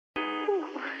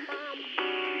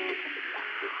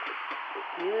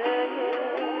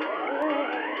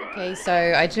Okay, so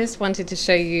I just wanted to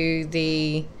show you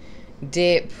the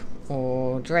dip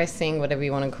or dressing, whatever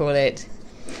you want to call it,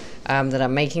 that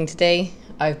I'm making today.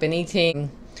 I've been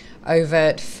eating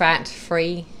Overt Fat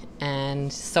free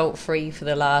and salt free for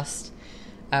the last,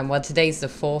 well, today's the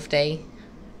 4th day.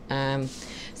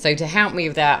 So to help me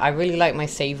with that, I really like my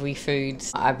savory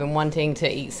foods. I've been wanting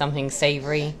to eat something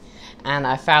savory, and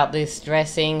I felt this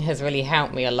dressing has really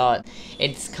helped me a lot.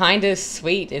 It's kind of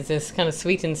sweet. It's this kind of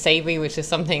sweet and savory, which is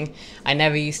something I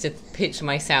never used to picture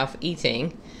myself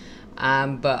eating.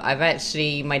 But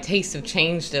my tastes have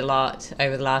changed a lot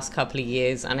over the last couple of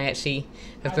years, and I actually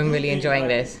have been really enjoying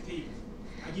this.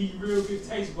 I give you real good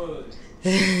taste buds.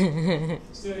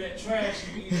 Instead of that trash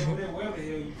you eat over there, wherever the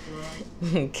hell you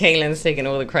from. Kaylin's taking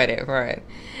all the credit for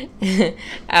it.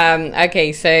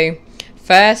 Okay, so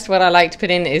first what I like to put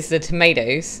in is the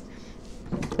tomatoes.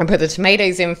 I put the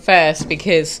tomatoes in first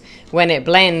because when it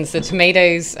blends, the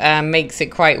tomatoes makes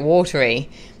it quite watery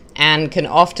and can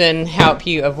often help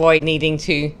you avoid needing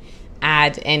to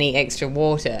add any extra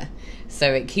water.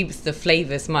 So it keeps the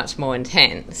flavors much more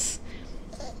intense.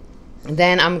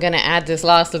 Then I'm going to add this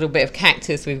last little bit of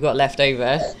cactus we've got left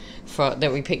over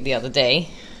that we picked the other day.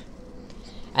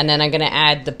 And then I'm going to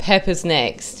add the peppers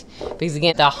next, because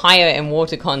again, they're higher in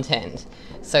water content.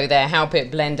 So they help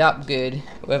it blend up good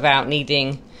without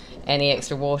needing any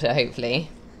extra water,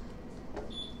 hopefully.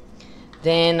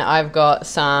 Then I've got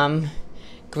some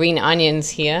green onions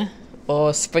here,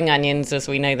 or spring onions as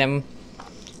we know them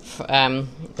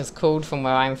is called from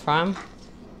where I'm from.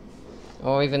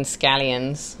 Or even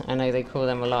scallions. I know they call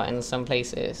them a lot in some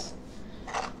places.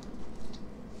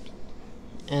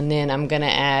 And then I'm going to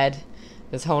add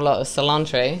this whole lot of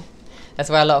cilantro. That's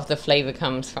where a lot of the flavor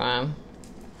comes from.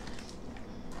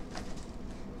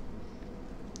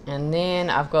 And then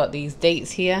I've got these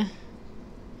dates here.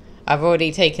 I've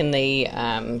already taken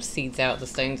the seeds out, the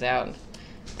stones out.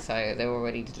 So they're all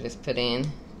ready to just put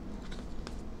in.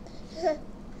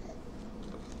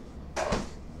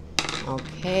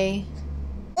 Okay.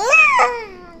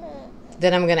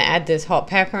 Then I'm going to add this hot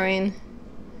pepper in.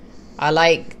 I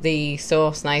like the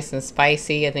sauce nice and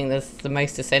spicy. I think that's the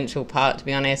most essential part, to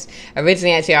be honest.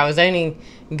 Originally, actually, I was only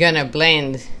going to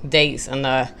blend dates and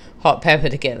the hot pepper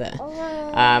together.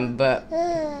 But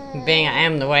being I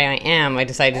am the way I am, I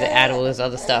decided to add all this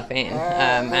other stuff in.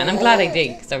 And I'm glad I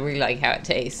did, because I really like how it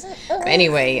tastes. But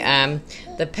anyway,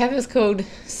 the pepper's called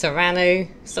Serrano,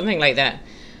 something like that.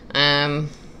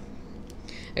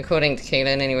 According to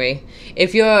Kaylin, anyway.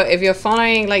 If you're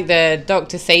following like the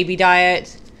Dr. Sebi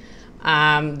diet,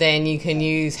 then you can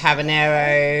use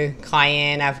habanero,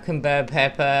 cayenne, African bird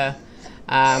pepper.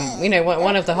 You know,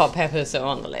 one of the hot peppers that are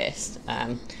on the list.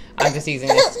 I'm just using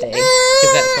this today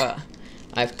because that's what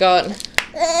I've got.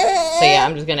 So yeah,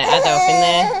 I'm just gonna add that off in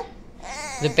there.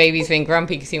 The baby's been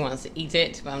grumpy because he wants to eat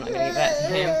it, but I'm not gonna give that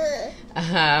to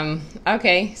him.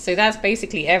 Okay, so that's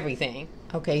basically everything.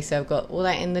 Okay, so I've got all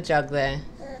that in the jug there.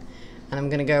 And I'm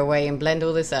going to go away and blend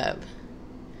all this up.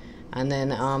 And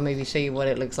then I'll maybe show you what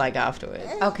it looks like afterwards.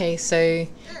 Okay, so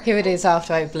here it is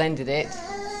after I've blended it.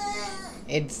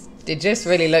 It just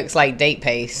really looks like date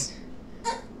paste.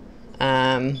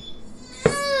 Because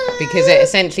it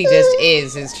essentially just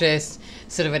is. It's just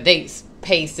sort of a date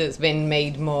paste that's been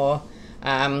made more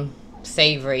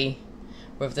savory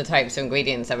with the types of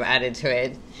ingredients that were added to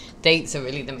it. Dates are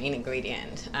really the main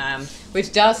ingredient,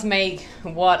 which does make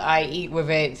what I eat with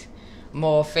it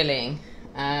more filling.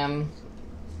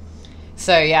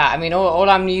 So yeah, I mean, all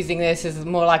I'm using this is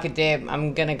more like a dip.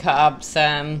 I'm gonna cut up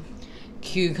some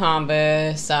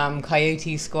cucumber, some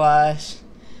coyote squash.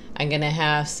 I'm gonna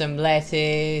have some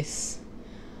lettuce,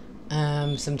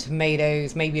 some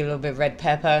tomatoes, maybe a little bit of red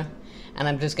pepper, and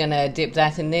I'm just gonna dip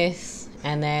that in this,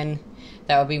 and then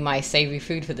that will be my savory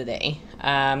food for the day.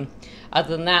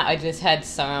 Other than that, I just had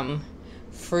some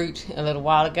fruit a little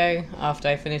while ago after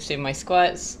I finished doing my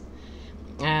squats,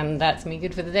 and that's me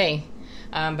good for the day.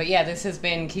 But yeah, this has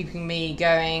been keeping me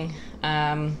going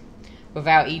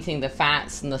without eating the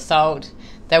fats and the salt.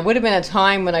 There would have been a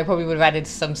time when I probably would have added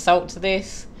some salt to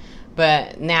this,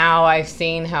 but now I've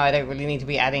seen how I don't really need to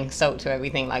be adding salt to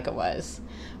everything like it was,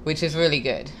 which is really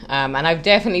good. And I've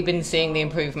definitely been seeing the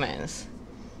improvements.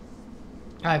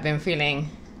 I've been feeling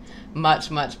much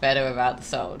better about the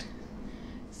salt.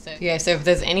 So yeah, so if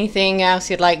there's anything else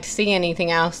you'd like to see,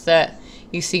 anything else that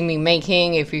you see me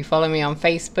making, if you follow me on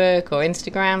Facebook or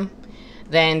Instagram,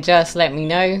 then just let me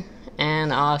know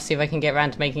and I'll see if I can get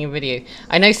around to making a video.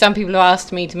 I know some people have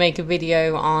asked me to make a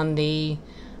video on the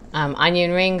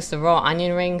onion rings, the raw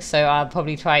onion rings, so I'll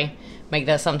probably try make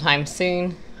that sometime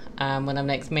soon when I'm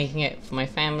next making it for my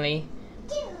family.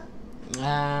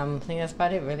 I think that's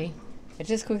about it really. I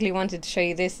just quickly wanted to show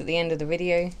you this at the end of the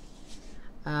video.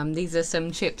 These are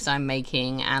some chips I'm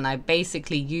making, and I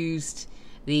basically used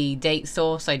the date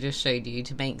sauce I just showed you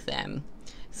to make them.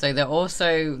 So they're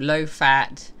also low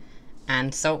fat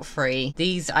and salt free.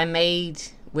 These I made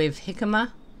with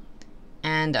jicama,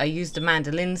 and I used a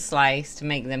mandolin slice to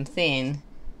make them thin,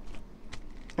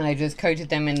 and I just coated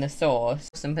them in the sauce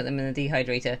and put them in the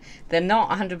dehydrator. They're not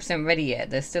 100% ready yet,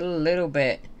 they're still a little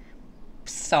bit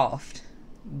soft,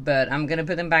 but I'm gonna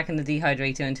put them back in the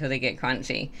dehydrator until they get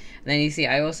crunchy. And then you see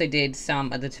I also did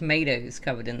some of the tomatoes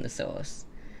covered in the sauce,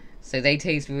 so they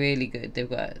taste really good. They've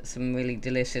got some really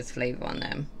delicious flavor on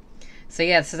them. So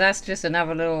yeah, so that's just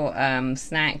another little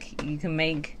snack you can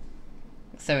make.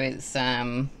 So it's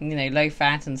you know, low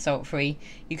fat and salt free.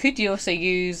 You could also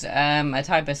use a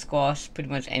type of squash. Pretty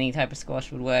much any type of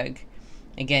squash would work.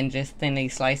 Again, just thinly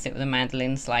slice it with a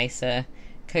mandolin slicer,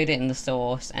 coat it in the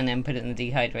sauce, and then put it in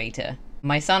the dehydrator.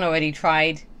 My son already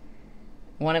tried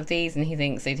one of these and he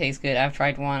thinks they taste good. I've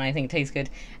tried one, I think it tastes good.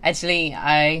 Actually,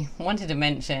 I wanted to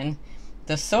mention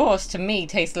the sauce to me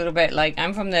tastes a little bit like,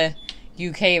 I'm from the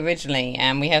UK originally,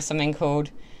 and we have something called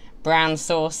brown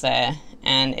sauce there,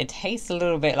 and it tastes a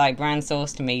little bit like brown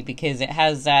sauce to me because it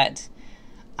has that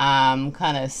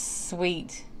kind of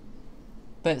sweet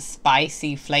but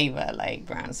spicy flavor like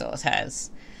brown sauce has.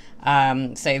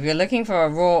 So if you're looking for a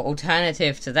raw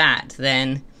alternative to that,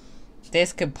 then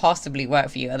this could possibly work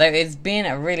for you. Although it's been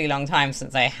a really long time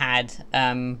since I had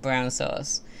brown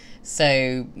sauce,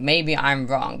 so maybe I'm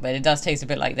wrong, but it does taste a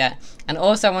bit like that. And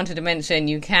also I wanted to mention,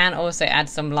 you can also add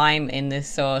some lime in this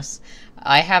sauce.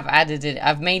 I have added it.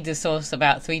 I've made this sauce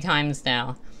about 3 times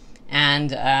now,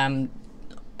 and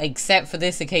except for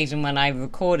this occasion when I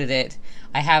recorded it,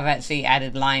 I have actually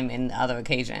added lime in other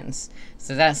occasions.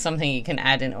 So that's something you can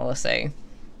add in also.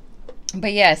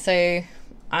 But yeah, so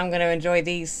I'm going to enjoy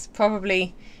these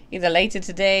probably either later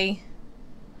today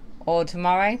or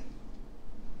tomorrow.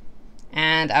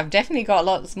 And I've definitely got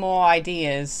lots more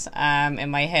ideas in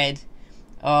my head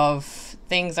of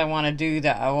things I want to do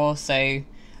that are also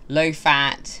low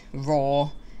fat, raw,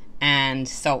 and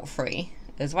salt free,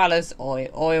 as well as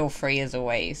oil free as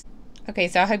always. Okay,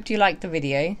 so I hope you liked the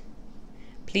video.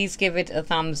 Please give it a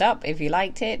thumbs up if you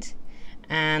liked it,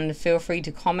 and feel free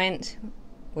to comment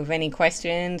with any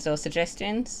questions or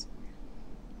suggestions.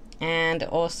 And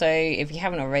also, if you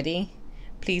haven't already,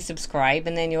 please subscribe,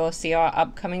 and then you'll see our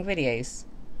upcoming videos.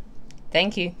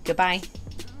 Thank you. Goodbye.